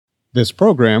This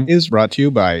program is brought to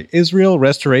you by Israel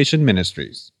Restoration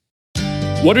Ministries.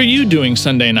 What are you doing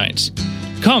Sunday nights?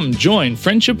 Come join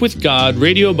Friendship with God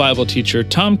radio Bible teacher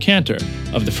Tom Cantor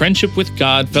of the Friendship with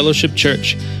God Fellowship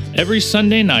Church every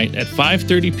Sunday night at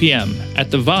 5:30 p.m. at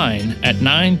The Vine at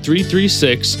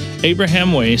 9336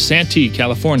 Abraham Way, Santee,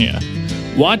 California.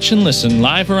 Watch and listen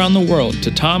live around the world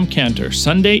to Tom Cantor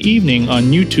Sunday evening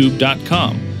on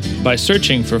YouTube.com by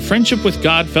searching for Friendship with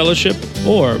God Fellowship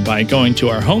or by going to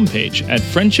our homepage at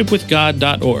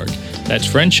friendshipwithgod.org. That's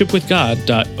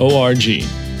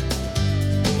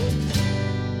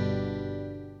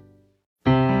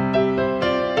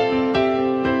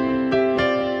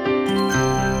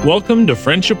Welcome to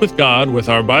Friendship with God with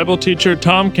our Bible teacher,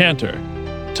 Tom Cantor.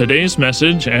 Today's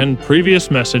message and previous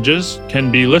messages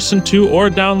can be listened to or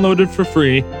downloaded for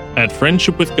free at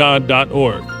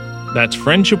friendshipwithgod.org. That's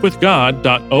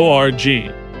friendshipwithgod.org.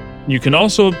 You can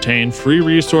also obtain free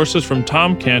resources from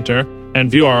Tom Cantor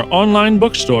and view our online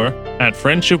bookstore at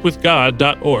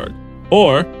friendshipwithgod.org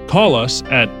or call us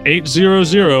at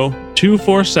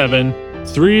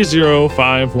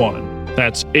 800-247-3051.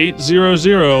 That's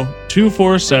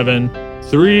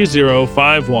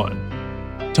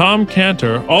 800-247-3051. Tom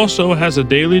Cantor also has a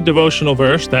daily devotional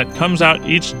verse that comes out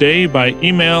each day by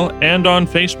email and on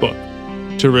Facebook.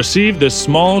 To receive this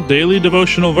small daily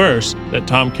devotional verse that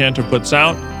Tom Cantor puts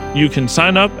out, you can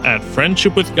sign up at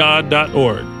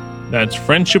friendshipwithgod.org. That's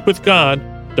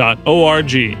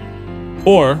friendshipwithgod.org.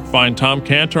 Or find Tom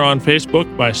Cantor on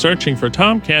Facebook by searching for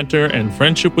Tom Cantor and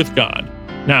Friendship with God.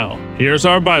 Now, here's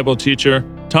our Bible teacher,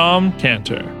 Tom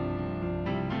Cantor.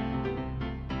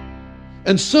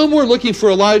 And some were looking for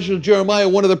Elijah and Jeremiah,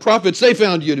 one of the prophets. They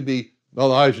found you to be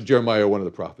Elijah and Jeremiah, one of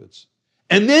the prophets.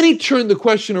 And then he turned the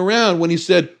question around when he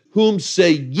said, "Whom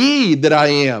say ye that I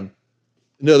am?"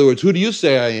 In other words, who do you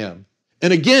say I am?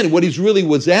 And again, what he really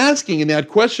was asking in that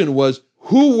question was,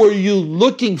 who were you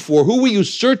looking for? Who were you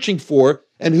searching for?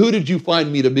 And who did you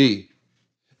find me to be?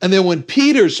 And then when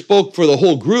Peter spoke for the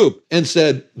whole group and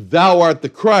said, "Thou art the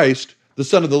Christ, the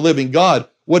Son of the living God,"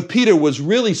 what Peter was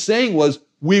really saying was,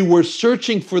 we were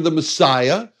searching for the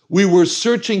Messiah, we were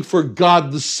searching for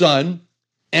God the Son,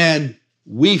 and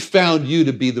we found you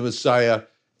to be the Messiah,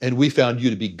 and we found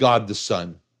you to be God the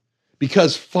Son.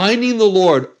 Because finding the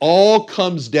Lord all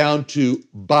comes down to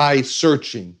by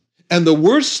searching. And the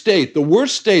worst state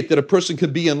that a person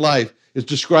could be in life is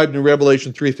described in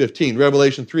Revelation 3:15.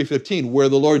 Revelation 3:15, where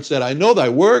the Lord said, "I know thy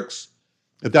works,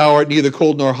 that thou art neither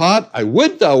cold nor hot. I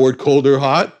would thou wert cold or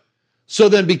hot. So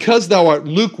then, because thou art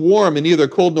lukewarm and neither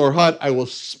cold nor hot, I will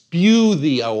spew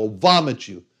thee, I will vomit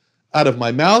you out of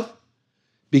my mouth.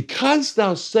 Because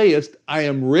thou sayest, I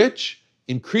am rich,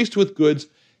 increased with goods,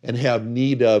 and have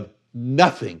need of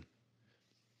nothing."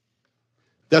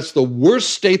 That's the worst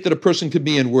state that a person could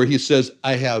be in, where he says,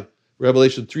 I have,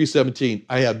 Revelation 3:17,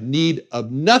 I have need of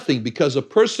nothing, because a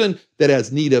person that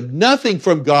has need of nothing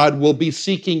from God will be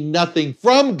seeking nothing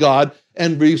from God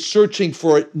and be searching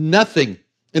for nothing.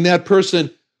 And that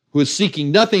person who is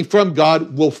seeking nothing from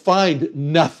God will find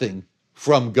nothing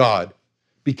from God,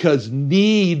 because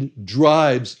need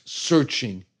drives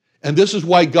searching. And this is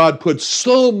why God puts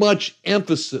so much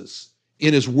emphasis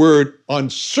in his word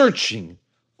on searching,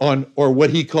 on, or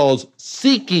what he calls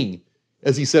seeking,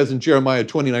 as he says in Jeremiah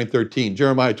 29:13.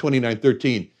 Jeremiah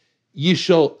 29:13, "Ye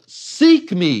shall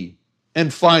seek me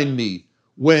and find me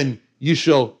when ye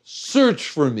shall search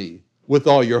for me with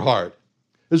all your heart."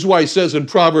 This is why he says in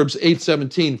Proverbs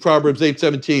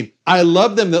 8:17, "I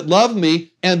love them that love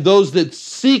me, and those that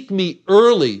seek me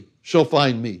early shall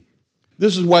find me."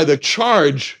 This is why the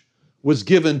charge was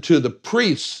given to the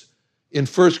priests in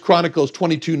 1 Chronicles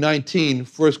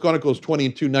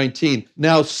 22:19.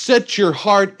 "Now set your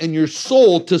heart and your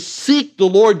soul to seek the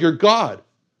Lord your God."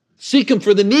 Seek him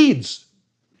for the needs.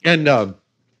 And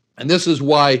this is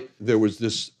why there was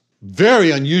this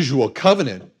very unusual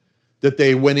covenant that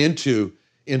they went into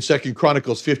in 2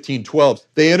 Chronicles 15:12.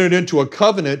 They entered into a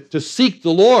covenant to seek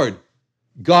the Lord,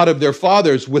 God of their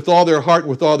fathers, with all their heart and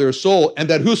with all their soul, and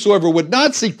that whosoever would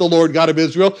not seek the Lord God of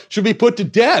Israel should be put to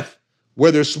death,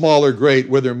 whether small or great,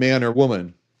 whether man or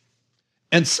woman.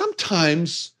 And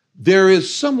sometimes there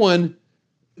is someone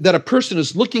that a person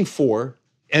is looking for,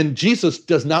 and Jesus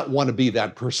does not want to be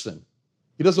that person.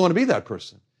 He doesn't want to be that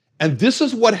person. And this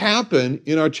is what happened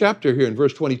in our chapter here in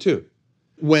verse 22.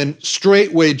 When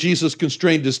straightway Jesus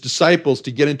constrained his disciples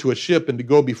to get into a ship and to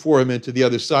go before him into the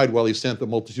other side while he sent the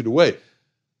multitude away.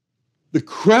 The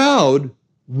crowd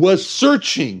was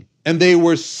searching, and they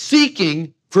were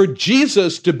seeking for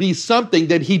Jesus to be something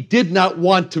that he did not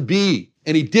want to be,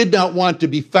 and he did not want to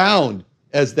be found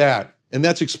as that. And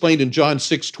that's explained in John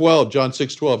 6:12. John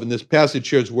 6:12. In this passage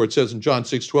here is where it says in John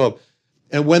 6:12,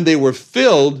 and when they were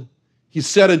filled, he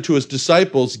said unto his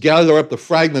disciples, gather up the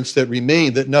fragments that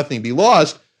remain, that nothing be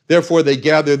lost. Therefore they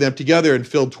gathered them together and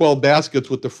filled 12 baskets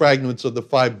with the fragments of the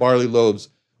 5 barley loaves,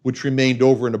 which remained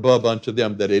over and above unto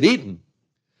them that had eaten.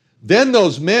 Then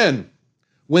those men,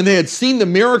 when they had seen the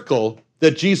miracle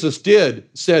that Jesus did,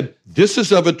 said, this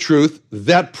is of a truth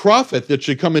that prophet that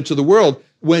should come into the world.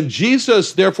 When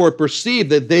Jesus therefore perceived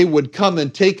that they would come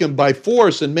and take him by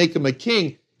force and make him a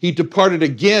king, he departed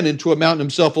again into a mountain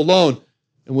himself alone.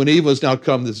 And when eve was now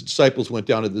come, his disciples went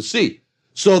down to the sea.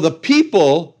 So the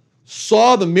people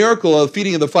saw the miracle of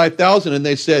feeding of the 5,000, and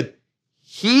they said,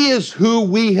 he is who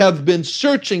we have been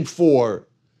searching for.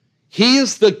 He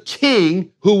is the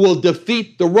king who will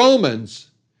defeat the Romans.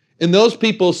 And those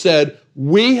people said,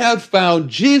 we have found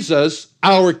Jesus,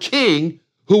 our king,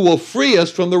 who will free us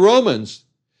from the Romans.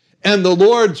 And the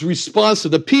Lord's response to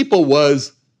the people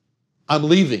was, I'm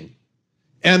leaving.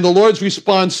 And the Lord's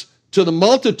response to the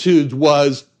multitude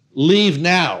was, leave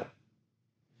now.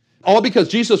 All because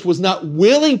Jesus was not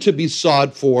willing to be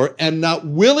sought for and not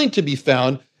willing to be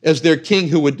found as their king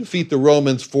who would defeat the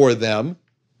Romans for them,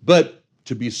 but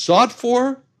to be sought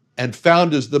for and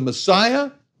found as the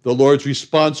Messiah. The Lord's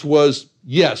response was,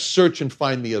 yes, search and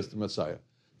find me as the Messiah.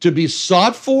 To be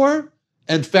sought for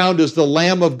and found as the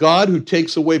Lamb of God who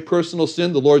takes away personal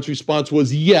sin, the Lord's response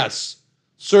was, yes,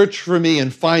 search for me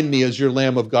and find me as your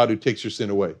Lamb of God who takes your sin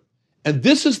away. And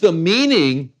this is the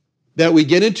meaning that we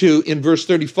get into in verse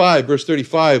 35,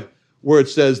 where it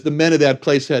says, the men of that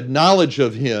place had knowledge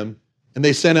of him, and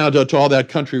they sent out to all that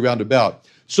country round about.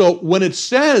 So when it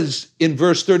says in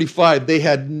verse 35, they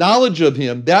had knowledge of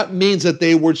him, that means that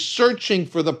they were searching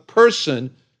for the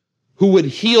person who would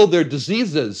heal their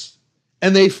diseases.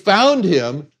 And they found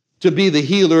him to be the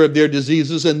healer of their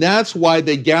diseases, and that's why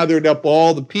they gathered up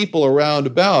all the people around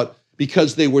about,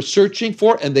 because they were searching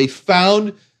for and they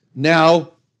found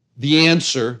now the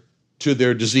answer to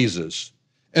their diseases.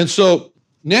 And so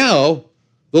now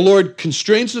the Lord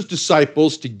constrains his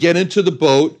disciples to get into the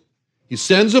boat. He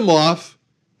sends them off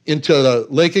into the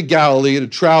Lake of Galilee to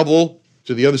travel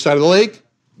to the other side of the lake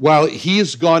while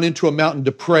he's gone into a mountain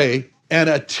to pray. And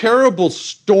a terrible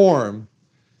storm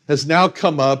has now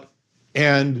come up,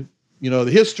 and the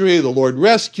history, the Lord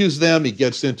rescues them. He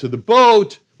gets into the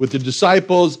boat with the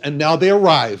disciples, and now they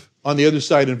arrive on the other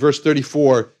side in verse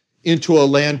 34 into a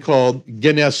land called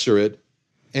Gennesaret.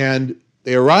 And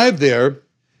they arrive there,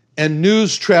 and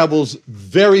news travels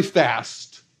very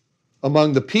fast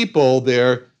among the people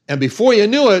there. And before you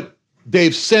knew it,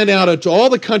 they've sent out into all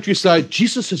the countryside,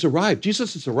 Jesus has arrived,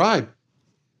 Jesus has arrived.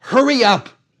 Hurry up,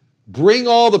 bring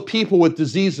all the people with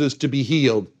diseases to be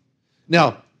healed.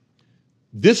 Now,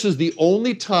 this is the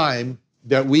only time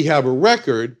that we have a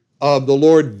record of the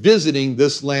Lord visiting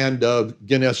this land of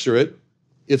Gennesaret.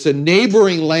 It's a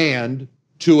neighboring land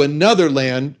to another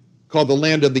land called the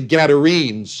land of the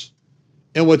Gadarenes.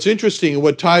 And what's interesting, and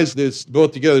what ties this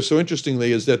both together so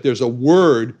interestingly, is that there's a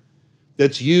word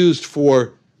that's used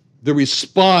for the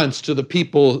response to the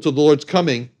people, to the Lord's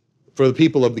coming, for the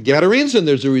people of the Gadarenes, and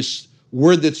there's a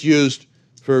word that's used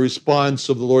for a response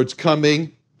of the Lord's coming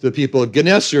to the people of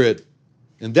Gennesaret.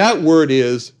 And that word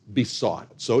is besought.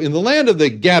 So in the land of the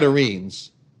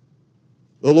Gadarenes,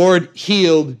 the Lord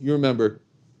healed, you remember,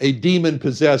 a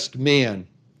demon-possessed man.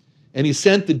 And he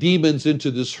sent the demons into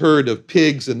this herd of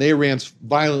pigs, and they ran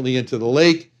violently into the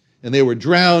lake, and they were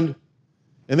drowned.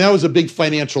 And that was a big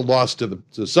financial loss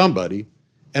to somebody.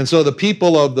 And so the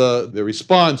people of the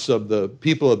response of the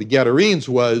people of the Gadarenes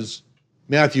was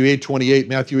Matthew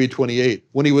 8:28.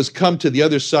 When he was come to the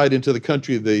other side into the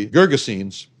country of the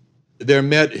Gergesenes, there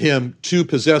met him 2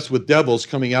 possessed with devils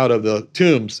coming out of the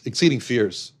tombs, exceeding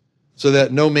fierce, so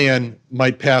that no man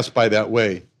might pass by that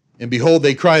way. And behold,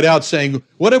 they cried out, saying,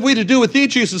 what have we to do with thee,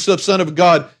 Jesus, the Son of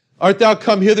God? Art thou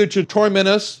come hither to torment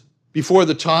us before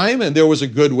the time? And there was a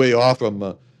good way off from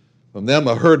them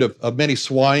a herd of many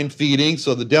swine feeding.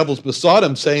 So the devils besought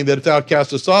him, saying that if thou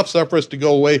cast us off, suffer us to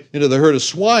go away into the herd of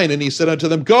swine. And he said unto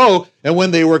them, go. And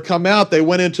when they were come out, they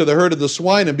went into the herd of the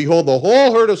swine. And behold, the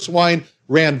whole herd of swine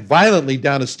ran violently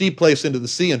down a steep place into the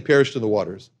sea and perished in the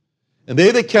waters. And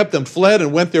they that kept them fled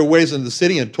and went their ways into the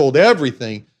city and told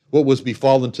everything what was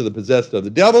befallen to the possessed of the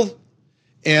devil.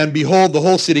 And behold, the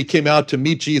whole city came out to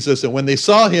meet Jesus. And when they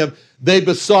saw him, they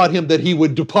besought him that he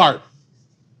would depart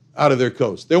out of their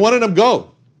coast. They wanted him to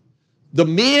go. The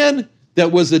man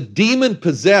that was a demon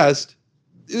possessed,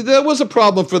 that was a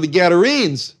problem for the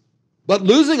Gadarenes. But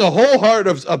losing a whole herd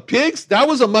of pigs, that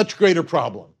was a much greater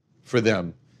problem for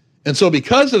them. And so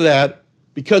because of that,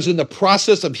 because in the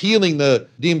process of healing the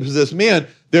demon-possessed man,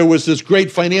 there was this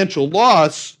great financial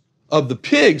loss of the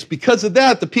pigs. Because of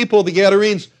that, the people of the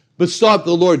Gadarenes besought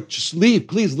the Lord, just leave,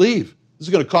 please leave. This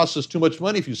is going to cost us too much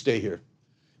money if you stay here.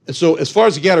 And so as far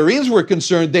as the Gadarenes were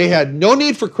concerned, they had no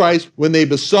need for Christ when they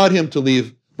besought him to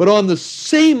leave. But on the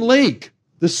same lake,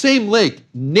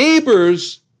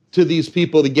 neighbors to these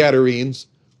people, the Gadarenes,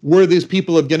 were these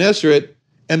people of Gennesaret,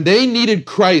 and they needed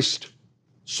Christ.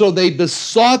 So they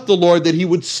besought the Lord that he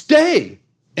would stay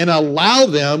and allow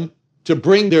them to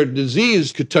bring their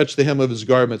disease, could touch the hem of his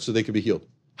garment so they could be healed.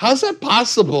 How's that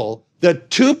possible that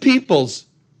two peoples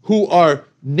who are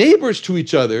neighbors to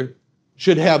each other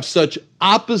should have such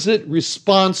opposite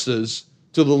responses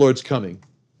to the Lord's coming?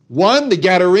 One, the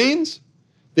Gadarenes,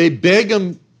 they beg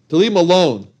him to leave him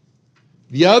alone.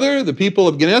 The other, the people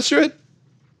of Gennesaret,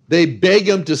 they beg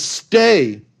him to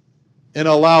stay and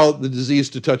allow the disease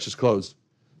to touch his clothes.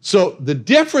 So the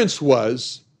difference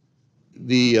was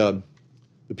the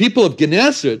people of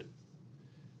Gennesaret,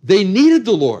 they needed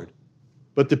the Lord.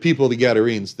 But the people of the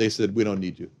Gadarenes, they said, we don't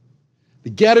need you. The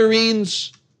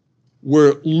Gadarenes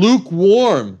were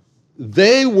lukewarm.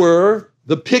 They were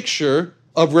the picture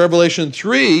of Revelation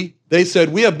 3. They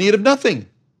said, we have need of nothing.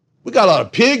 We got a lot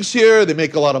of pigs here. They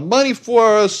make a lot of money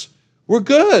for us. We're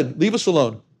good. Leave us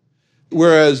alone.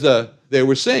 Whereas they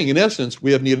were saying, in essence,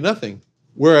 we have need of nothing.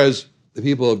 Whereas the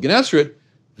people of Gennesaret,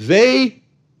 they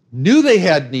knew they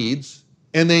had needs,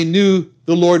 and they knew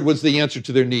the Lord was the answer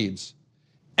to their needs.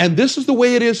 And this is the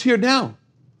way it is here now.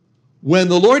 When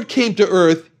the Lord came to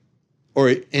earth,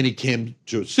 and he came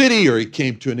to a city, or he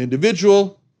came to an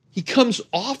individual, he comes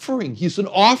offering. He's an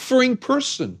offering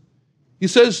person. He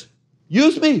says,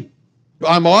 use me.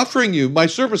 I'm offering you my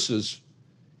services.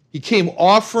 He came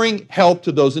offering help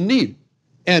to those in need.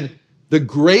 And the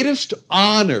greatest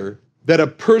honor that a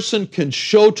person can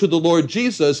show to the Lord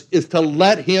Jesus is to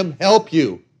let him help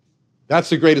you. That's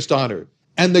the greatest honor.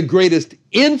 And the greatest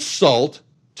insult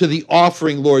to the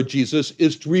offering Lord Jesus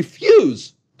is to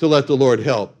refuse to let the Lord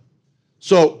help.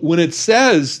 So when it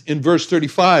says in verse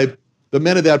 35, the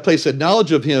men of that place had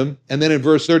knowledge of him, and then in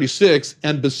verse 36,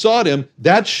 and besought him,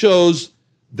 that shows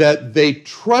that they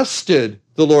trusted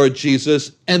the Lord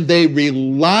Jesus and they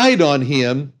relied on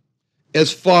him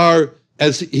as far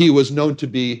as he was known to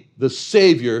be the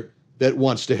Savior that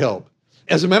wants to help.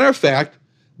 As a matter of fact,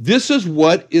 this is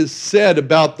what is said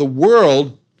about the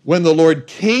world when the Lord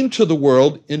came to the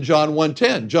world in John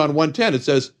 1:10. John 1:10, it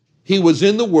says, he was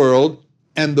in the world,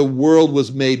 and the world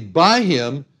was made by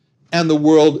him, and the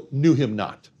world knew him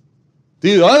not.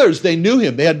 The others, they knew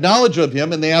him. They had knowledge of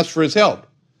him, and they asked for his help.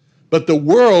 But the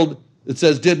world, it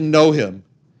says, didn't know him.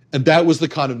 And that was the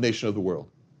condemnation of the world.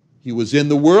 He was in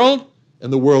the world,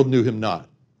 and the world knew him not.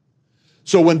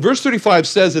 So when verse 35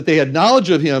 says that they had knowledge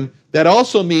of him, that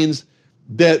also means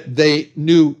that they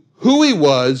knew who he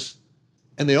was,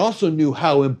 and they also knew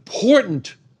how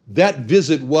important that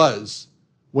visit was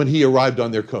when he arrived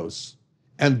on their coasts.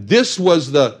 And this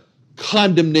was the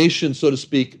condemnation, so to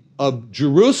speak, of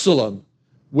Jerusalem,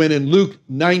 when in Luke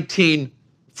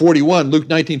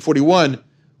 19:41,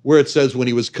 where it says, when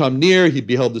he was come near, he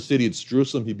beheld the city, it's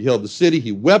Jerusalem, he beheld the city,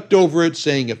 he wept over it,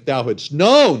 saying, if thou hadst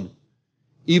known,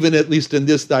 even at least in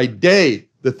this thy day,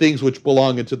 the things which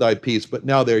belong unto thy peace, but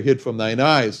now they're hid from thine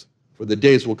eyes. For the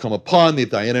days will come upon thee,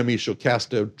 thy enemies shall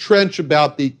cast a trench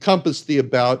about thee, compass thee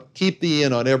about, keep thee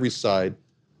in on every side,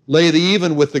 lay thee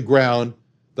even with the ground,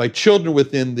 thy children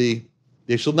within thee,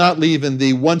 they shall not leave in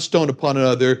thee one stone upon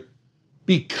another,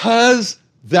 because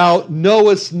thou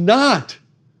knowest not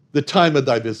the time of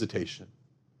thy visitation.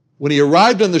 When he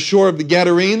arrived on the shore of the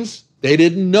Gadarenes, they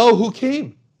didn't know who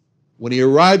came. When he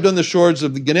arrived on the shores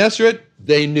of the Gennesaret,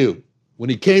 they knew. When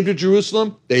he came to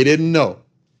Jerusalem, they didn't know.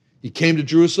 He came to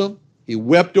Jerusalem, he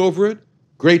wept over it,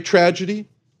 great tragedy,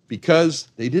 because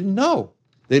they didn't know.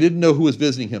 They didn't know who was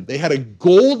visiting him. They had a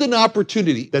golden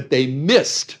opportunity that they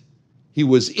missed. He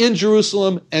was in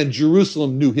Jerusalem, and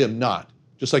Jerusalem knew him not,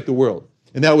 just like the world.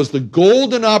 And that was the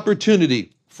golden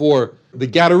opportunity for the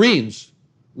Gadarenes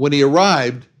when he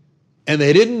arrived, and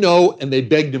they didn't know, and they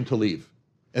begged him to leave.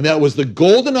 And that was the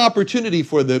golden opportunity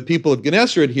for the people of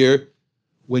Gennesaret here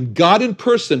when God in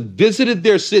person visited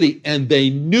their city, and they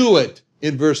knew it.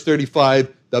 In verse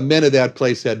 35, the men of that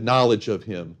place had knowledge of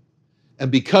him. And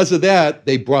because of that,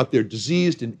 they brought their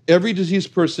diseased, and every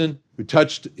diseased person who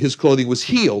touched his clothing was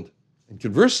healed. And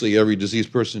conversely, every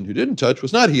diseased person who didn't touch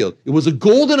was not healed. It was a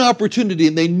golden opportunity,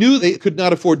 and they knew they could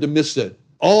not afford to miss it.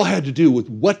 All had to do with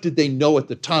what did they know at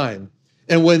the time.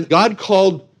 And when God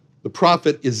called the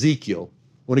prophet Ezekiel,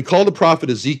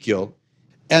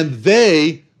 and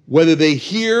they, whether they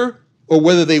hear or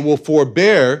whether they will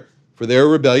forbear for their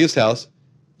rebellious house,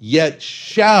 yet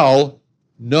shall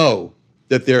know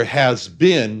that there has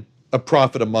been a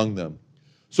prophet among them.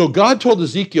 So God told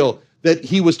Ezekiel that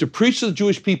he was to preach to the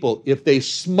Jewish people. If they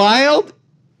smiled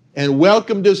and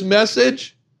welcomed his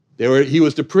message, he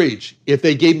was to preach. If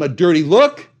they gave him a dirty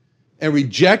look and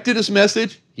rejected his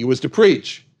message, he was to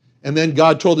preach. And then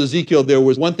God told Ezekiel there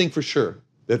was one thing for sure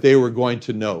that they were going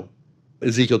to know.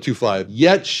 Ezekiel 2:5,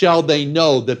 yet shall they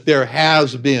know that there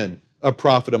has been a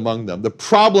prophet among them. The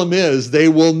problem is they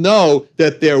will know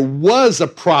that there was a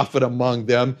prophet among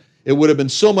them. It would have been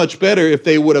so much better if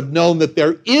they would have known that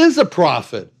there is a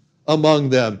prophet among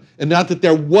them and not that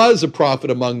there was a prophet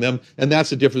among them. And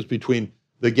that's the difference between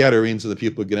the Gadarenes and the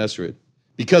people of Gennesaret.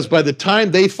 Because by the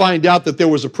time they find out that there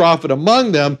was a prophet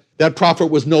among them, that prophet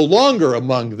was no longer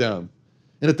among them.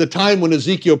 And at the time when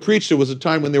Ezekiel preached, it was a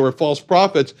time when there were false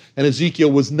prophets, and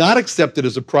Ezekiel was not accepted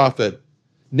as a prophet.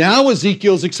 Now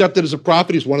Ezekiel is accepted as a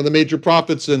prophet. He's one of the major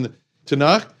prophets in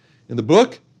Tanakh, in the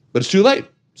book, but it's too late.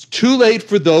 It's too late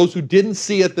for those who didn't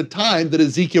see at the time that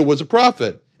Ezekiel was a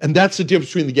prophet. And that's the difference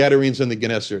between the Gadarenes and the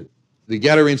Gennesaret. The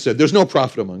Gadarenes said, there's no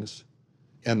prophet among us.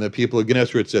 And the people of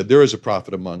Gennesaret said, there is a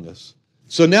prophet among us.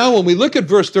 So now when we look at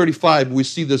verse 35, we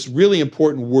see this really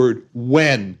important word,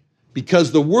 when.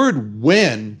 Because the word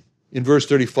when, in verse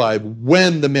 35,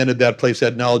 when the men of that place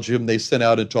had knowledge of him, they sent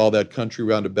out into all that country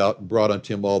round about and brought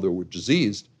unto him all that were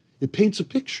diseased. It paints a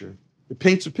picture. It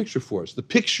paints a picture for us. The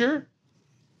picture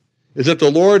is that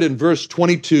the Lord, in verse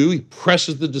 22, he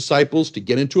presses the disciples to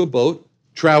get into a boat,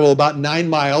 travel about 9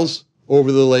 miles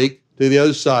over the lake to the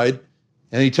other side,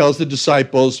 and he tells the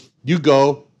disciples, you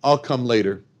go, I'll come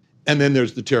later. And then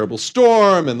there's the terrible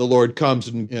storm, and the Lord comes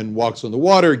and walks on the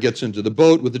water, gets into the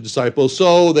boat with the disciples,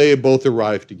 so they both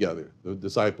arrive together, the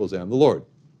disciples and the Lord.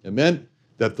 It meant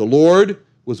that the Lord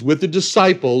was with the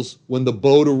disciples when the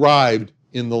boat arrived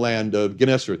in the land of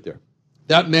Gennesaret there.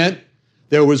 That meant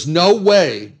there was no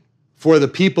way for the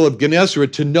people of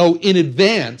Gennesaret to know in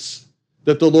advance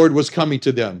that the Lord was coming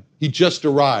to them. He just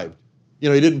arrived. He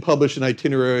didn't publish an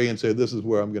itinerary and say, this is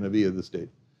where I'm going to be at this date.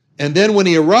 And then when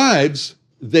he arrives,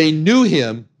 they knew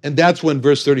him, and that's when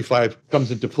verse 35 comes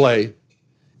into play,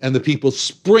 and the people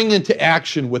spring into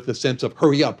action with the sense of,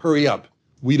 hurry up, hurry up.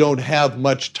 We don't have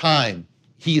much time.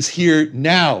 He's here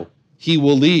now. He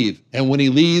will leave, and when he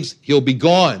leaves, he'll be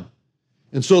gone.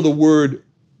 And so the word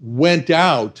went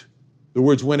out, the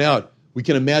words went out. We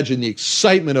can imagine the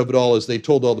excitement of it all as they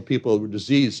told all the people who were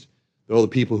diseased, all the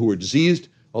people who were diseased,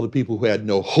 all the people who had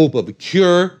no hope of a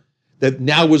cure, that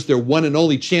now was their one and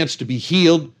only chance to be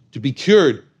healed, to be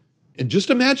cured. And just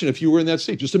imagine if you were in that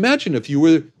state. Just imagine if you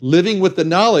were living with the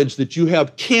knowledge that you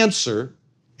have cancer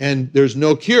and there's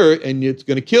no cure and it's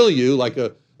going to kill you, like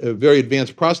a very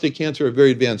advanced prostate cancer, a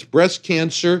very advanced breast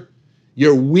cancer.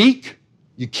 You're weak.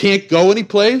 You can't go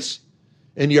anyplace.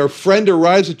 And your friend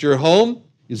arrives at your home.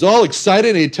 He's all excited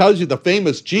and he tells you the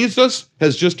famous Jesus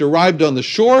has just arrived on the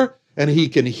shore and he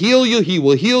can heal you. He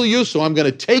will heal you. So I'm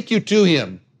going to take you to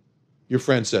him, your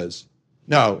friend says.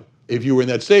 Now, if you were in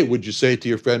that state, would you say to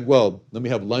your friend, well, let me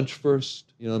have lunch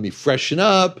first, let me freshen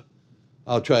up,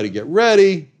 I'll try to get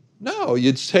ready? No,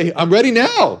 you'd say, I'm ready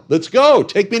now, let's go,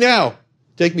 take me now,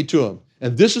 take me to him.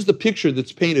 And this is the picture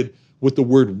that's painted with the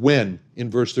word when in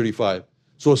verse 35.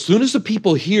 So as soon as the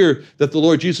people hear that the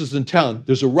Lord Jesus is in town,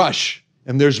 there's a rush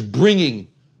and there's bringing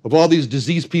of all these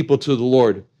diseased people to the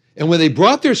Lord. And when they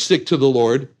brought their sick to the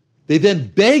Lord, they then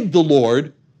begged the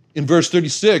Lord. In verse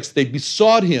 36, they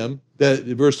besought him that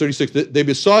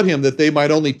they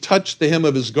might only touch the hem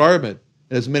of his garment,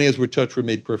 and as many as were touched were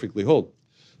made perfectly whole.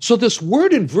 So this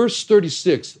word in verse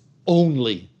 36,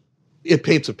 only, it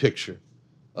paints a picture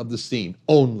of the scene,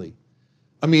 only.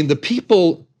 I mean, the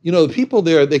people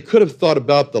there, they could have thought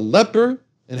about the leper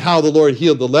and how the Lord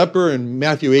healed the leper in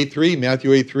Matthew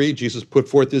 8:3, Jesus put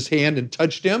forth his hand and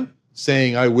touched him,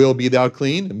 saying, I will be thou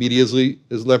clean. Immediately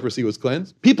his leprosy was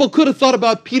cleansed. People could have thought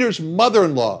about Peter's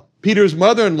mother-in-law,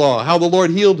 how the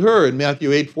Lord healed her in Matthew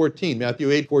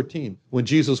 8:14. When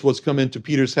Jesus was come into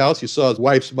Peter's house, he saw his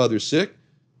wife's mother sick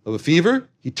of a fever.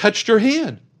 He touched her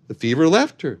hand. The fever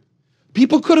left her.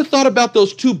 People could have thought about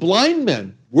those 2 blind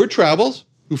men, word travels,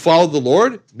 who followed the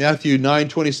Lord. Matthew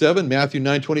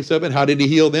 9:27. How did he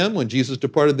heal them? When Jesus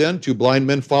departed then, 2 blind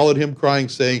men followed him, crying,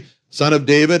 saying, Son of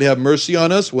David, have mercy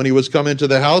on us. When he was come into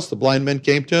the house, the blind men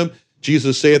came to him.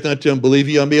 Jesus saith unto him, Believe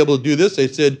ye, I'm able to do this? They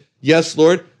said, Yes,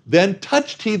 Lord. Then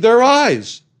touched he their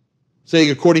eyes,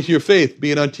 saying, According to your faith,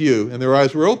 be it unto you. And their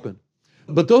eyes were open.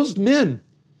 But those men,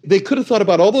 they could have thought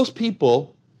about all those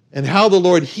people and how the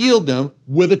Lord healed them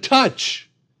with a touch.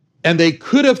 And they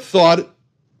could have thought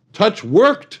touch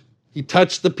worked. He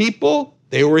touched the people.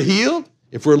 They were healed.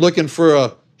 If we're looking for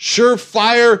a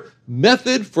surefire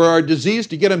method for our disease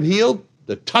to get them healed,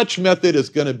 The touch method is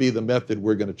going to be the method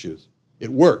we're going to choose. It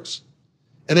works.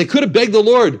 And they could have begged the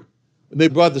Lord when they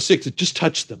brought the sick to just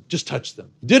touch them, just touch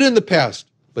them. Did it in the past,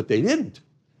 but they didn't.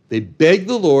 They begged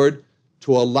the Lord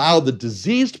to allow the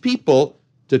diseased people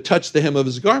to touch the hem of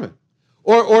his garment.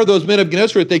 Or those men of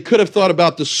Gennesaret, they could have thought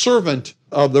about the servant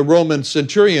of the Roman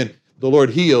centurion. The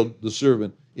Lord healed the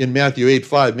servant. In Matthew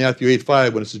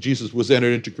 8:5, when it says Jesus was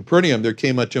entered into Capernaum, there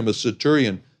came unto him a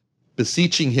centurion,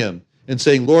 beseeching him, and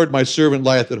saying, Lord, my servant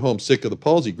lieth at home, sick of the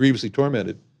palsy, grievously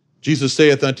tormented. Jesus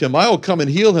saith unto him, I will come and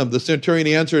heal him. The centurion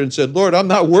answered and said, Lord, I'm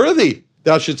not worthy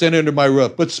thou shouldst enter under my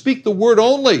roof, but speak the word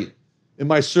only, and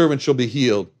my servant shall be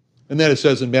healed. And then it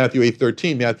says in Matthew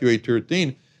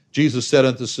 8:13, Jesus said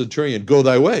unto the centurion, Go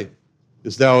thy way,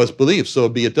 as thou hast believed, so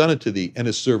be it done unto thee. And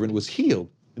his servant was healed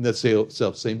in that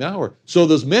same hour. So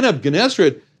those men of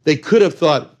Gennesaret, they could have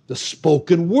thought, the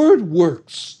spoken word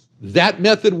works. That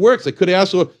method works. They could have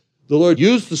asked the Lord,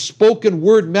 use the spoken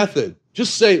word method.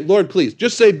 Just say, Lord, please,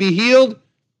 just say, be healed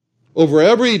over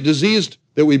every disease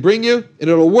that we bring you, and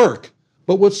it'll work.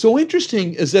 But what's so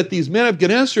interesting is that these men of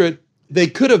Gennesaret, they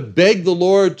could have begged the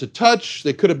Lord to touch.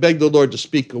 They could have begged the Lord to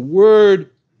speak a word,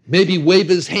 maybe wave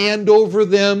his hand over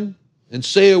them and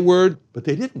say a word, but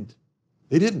they didn't.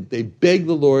 They didn't. They begged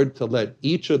the Lord to let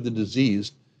each of the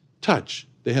diseased touch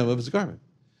the hem of his garment.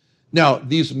 Now,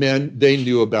 these men, they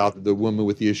knew about the woman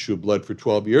with the issue of blood for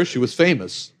 12 years. She was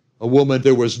famous. A woman,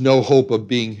 there was no hope of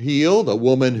being healed. A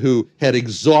woman who had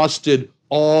exhausted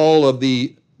all of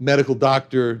the medical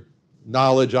doctor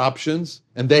knowledge options,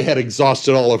 and they had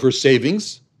exhausted all of her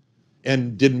savings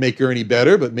and didn't make her any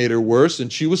better, but made her worse,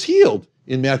 and she was healed.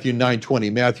 In Matthew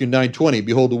 9:20,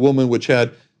 behold, a woman which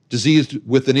had diseased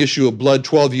with an issue of blood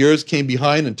 12 years came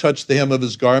behind and touched the hem of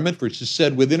his garment, for she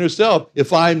said within herself,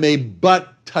 if I may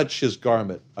but touch his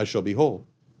garment, I shall be whole.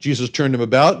 Jesus turned him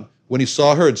about when he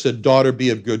saw her and said, Daughter, be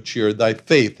of good cheer, thy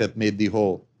faith hath made thee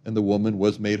whole. And the woman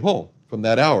was made whole from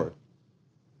that hour.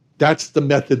 That's the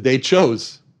method they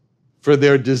chose for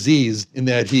their disease in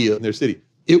their city.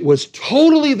 It was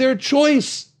totally their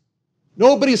choice.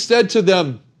 Nobody said to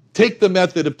them, take the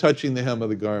method of touching the hem of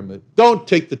the garment. Don't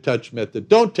take the touch method.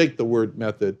 Don't take the word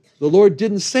method. The Lord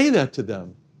didn't say that to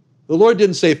them. The Lord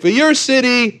didn't say, for your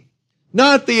city,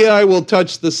 not the I will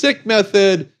touch the sick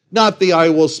method, not the I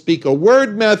will speak a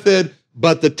word method,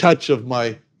 but the touch of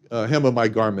my hem of my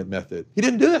garment method. He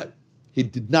didn't do that. He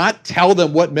did not tell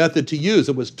them what method to use.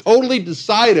 It was totally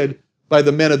decided by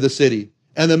the men of the city.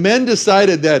 And the men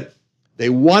decided that they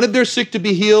wanted their sick to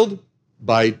be healed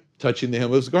by touching the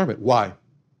hem of his garment. Why?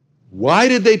 Why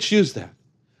did they choose that?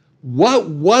 What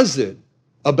was it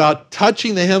about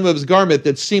touching the hem of his garment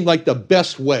that seemed like the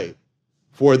best way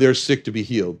for their sick to be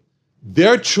healed?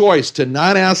 Their choice to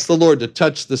not ask the Lord to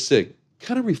touch the sick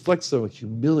kind of reflects some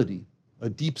humility, a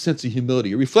deep sense of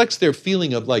humility. It reflects their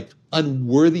feeling of like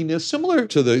unworthiness. Similar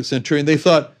to the centurion, they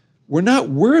thought, we're not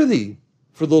worthy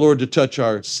for the Lord to touch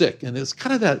our sick. And it's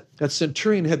kind of that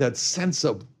centurion had that sense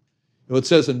of, it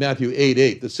says in Matthew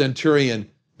 8:8, the centurion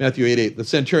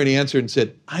answered and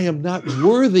said, I am not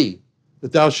worthy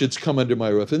that thou shouldst come under my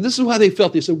roof. And this is how they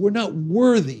felt. They said, we're not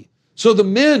worthy. So the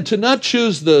men, to not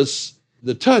choose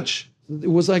the touch,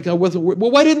 it was like I wasn't worthy.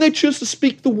 Well, why didn't they choose to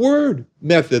speak the word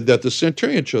method that the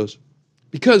centurion chose?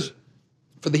 Because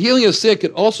for the healing of the sick,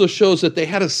 it also shows that they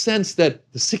had a sense that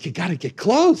the sick had got to get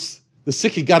close. The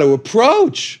sick had got to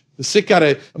approach. The sick got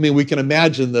to, we can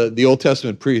imagine the Old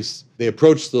Testament priests. They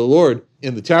approached the Lord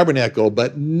in the tabernacle,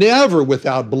 but never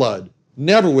without blood.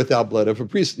 Never without blood. If a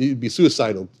priest, it'd be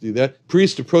suicidal to do that.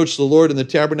 Priest approached the Lord in the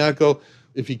tabernacle.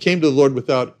 If he came to the Lord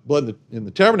without blood in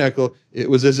the tabernacle, it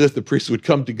was as if the priest would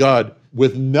come to God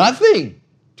with nothing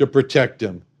to protect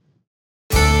him.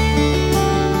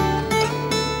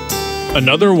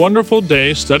 Another wonderful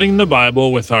day studying the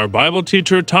Bible with our Bible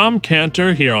teacher Tom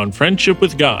Cantor here on Friendship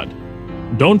with God.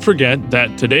 Don't forget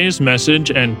that today's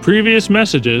message and previous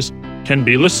messages can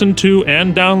be listened to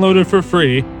and downloaded for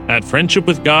free at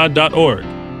friendshipwithgod.org.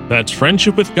 That's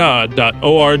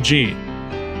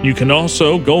friendshipwithgod.org. You can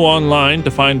also go online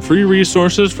to find free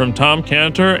resources from Tom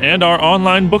Cantor and our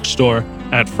online bookstore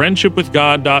at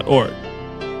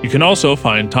friendshipwithgod.org. You can also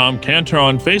find Tom Cantor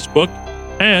on Facebook,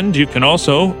 and you can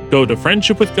also go to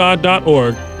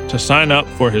friendshipwithgod.org to sign up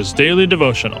for his daily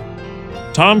devotional.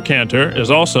 Tom Cantor is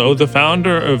also the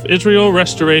founder of Israel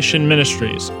Restoration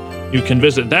Ministries. You can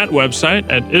visit that website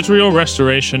at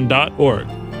israelrestoration.org.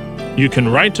 You can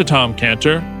write to Tom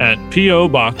Cantor at P.O.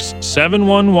 Box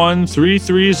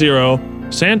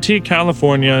 711330, Santee,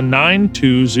 California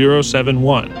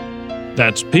 92071.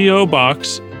 That's P.O.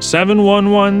 Box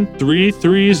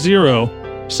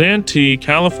 711330, Santee,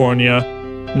 California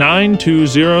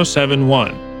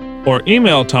 92071. or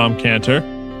email Tom Cantor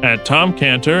at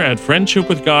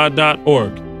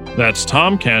tomcantor@friendshipwithgod.org. That's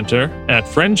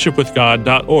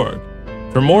tomcantor@friendshipwithgod.org.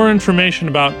 For more information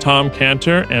about Tom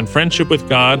Cantor and Friendship with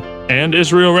God and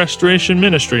Israel Restoration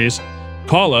Ministries,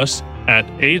 call us at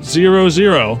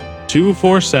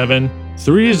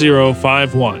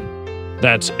 800-247-3051.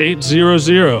 That's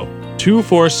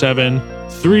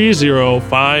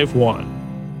 800-247-3051.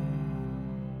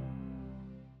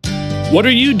 What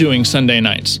are you doing Sunday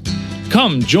nights?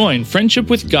 Come join Friendship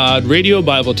with God radio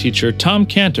Bible teacher Tom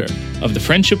Cantor of the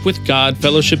Friendship with God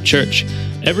Fellowship Church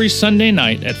every Sunday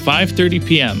night at 5:30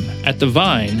 p.m. at The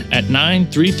Vine at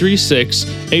 9336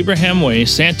 Abraham Way,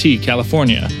 Santee,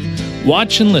 California.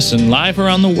 Watch and listen live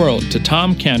around the world to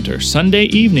Tom Cantor Sunday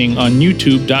evening on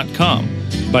YouTube.com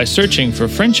by searching for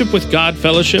Friendship with God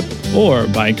Fellowship or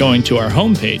by going to our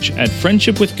homepage at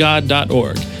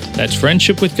friendshipwithgod.org. That's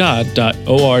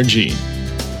friendshipwithgod.org.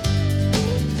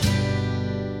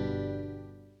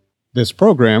 This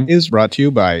program is brought to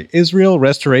you by Israel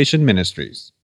Restoration Ministries.